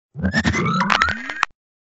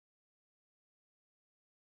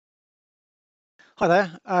Hi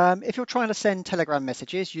there. If you're trying to send Telegram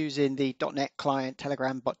messages using the .NET Client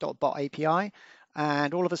Telegram bot API,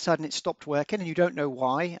 and all of a sudden it stopped working and you don't know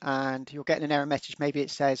why, and you're getting an error message, maybe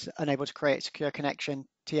it says unable to create secure connection,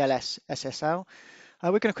 TLS, SSL.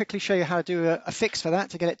 We're going to quickly show you how to do a fix for that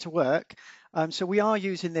to get it to work. So we are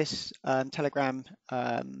using this Telegram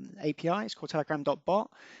API. It's called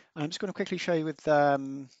telegram.bot. I'm just going to quickly show you with,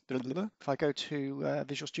 if I go to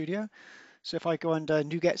Visual Studio. So if I go under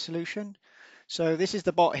NuGet solution, so this is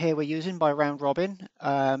the bot here we're using by Round Robin.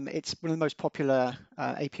 It's one of the most popular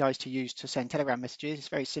APIs to use to send Telegram messages. It's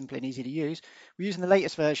very simple and easy to use. We're using the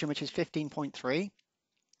latest version, which is 15.3.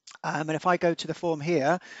 And if I go to the form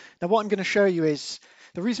here, now what I'm going to show you is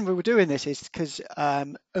the reason we were doing this is because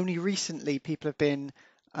only recently people have been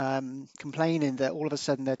complaining that all of a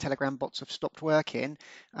sudden their Telegram bots have stopped working.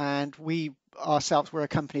 And we ourselves, we're a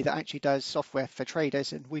company that actually does software for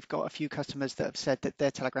traders, and we've got a few customers that have said that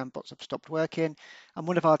their Telegram bots have stopped working. And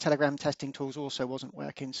one of our Telegram testing tools also wasn't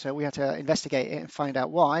working. So we had to investigate it and find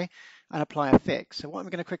out why and apply a fix. So what I'm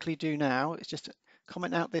going to quickly do now is just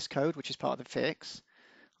comment out this code, which is part of the fix.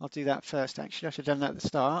 I'll do that first, actually. I should have done that at the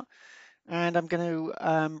start. And I'm going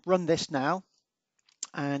to run this now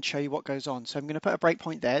and show you what goes on. So I'm going to put a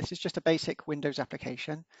breakpoint there. This is just a basic Windows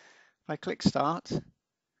application. If I click Start,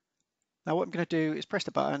 now what I'm going to do is press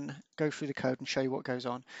the button, go through the code and show you what goes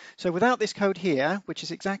on. So without this code here, which is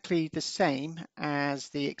exactly the same as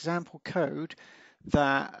the example code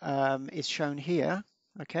that is shown here,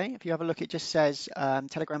 okay, if you have a look, it just says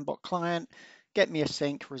Telegram bot client, get me a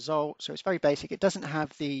sync result. So it's very basic. It doesn't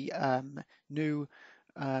have the new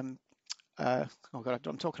oh god,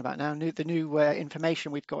 I'm talking about now, the new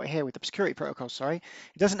information we've got here with the security protocol, sorry.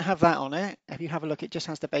 It doesn't have that on it. If you have a look, it just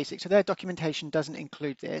has the basics. So their documentation doesn't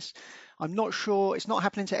include this. I'm not sure, it's not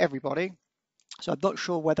happening to everybody. So I'm not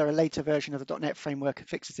sure whether a later version of the .NET framework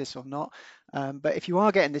fixes this or not. But if you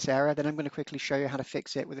are getting this error, then I'm going to quickly show you how to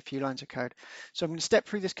fix it with a few lines of code. So I'm going to step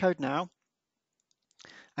through this code now.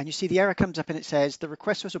 And you see the error comes up and it says the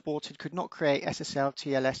request was aborted, could not create SSL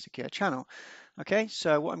TLS secure channel. Okay,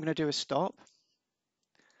 so what I'm going to do is stop.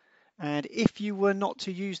 And if you were not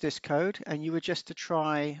to use this code and you were just to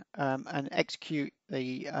try and execute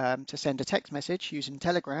the to send a text message using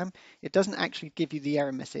Telegram, it doesn't actually give you the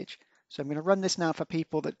error message. So I'm going to run this now for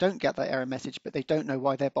people that don't get that error message, but they don't know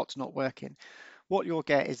why their bot's not working. What you'll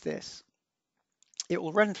get is this. It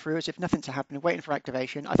will run through as if nothing's happening, waiting for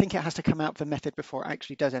activation. I think it has to come out of the method before it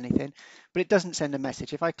actually does anything, but it doesn't send a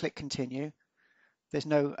message. If I click continue, there's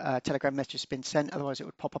no Telegram message has been sent, otherwise it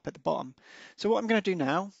would pop up at the bottom. So what I'm going to do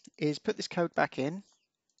now is put this code back in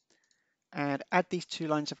and add these two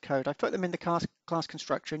lines of code. I've put them in the class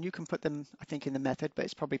constructor, and you can put them, I think, in the method, but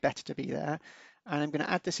it's probably better to be there. And I'm going to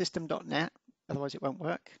add the system.net, otherwise it won't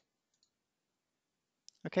work.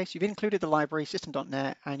 Okay, so you've included the library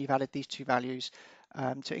system.net and you've added these two values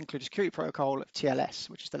to include a security protocol of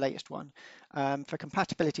TLS, which is the latest one. For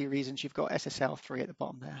compatibility reasons, you've got SSL 3 at the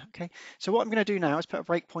bottom there. Okay, so what I'm going to do now is put a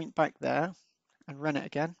breakpoint back there and run it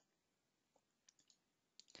again.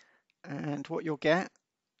 And what you'll get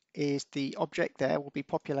is the object there will be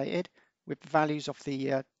populated with the values of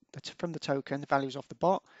from the token, the values of the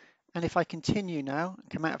bot. And if I continue now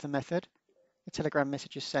and come out of the method, the Telegram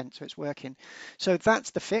message is sent, so it's working. So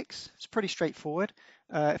that's the fix. It's pretty straightforward.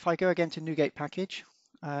 If I go again to NuGet package,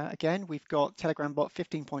 again, we've got Telegram bot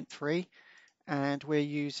 15.3, and we're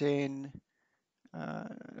using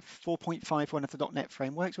 4.51 of the .NET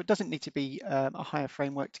framework, so it doesn't need to be a higher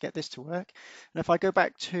framework to get this to work. And if I go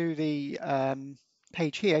back to the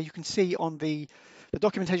page here, you can see on the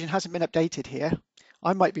documentation hasn't been updated here.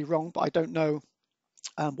 I might be wrong, but I don't know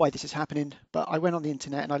why this is happening, but I went on the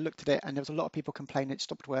internet and I looked at it, and there was a lot of people complaining it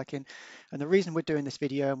stopped working. And the reason we're doing this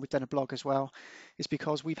video, and we've done a blog as well, is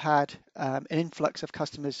because we've had an influx of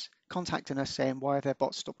customers contacting us saying why their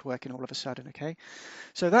bots stopped working all of a sudden. Okay,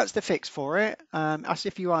 so that's the fix for it. As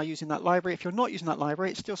if you are using that library. If you're not using that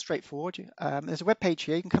library, it's still straightforward. There's a web page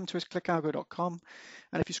here. You can come to us, clickalgo.com,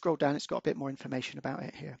 and if you scroll down, it's got a bit more information about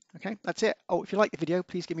it here. Okay, that's it. Oh, if you like the video,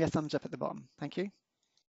 please give me a thumbs up at the bottom. Thank you.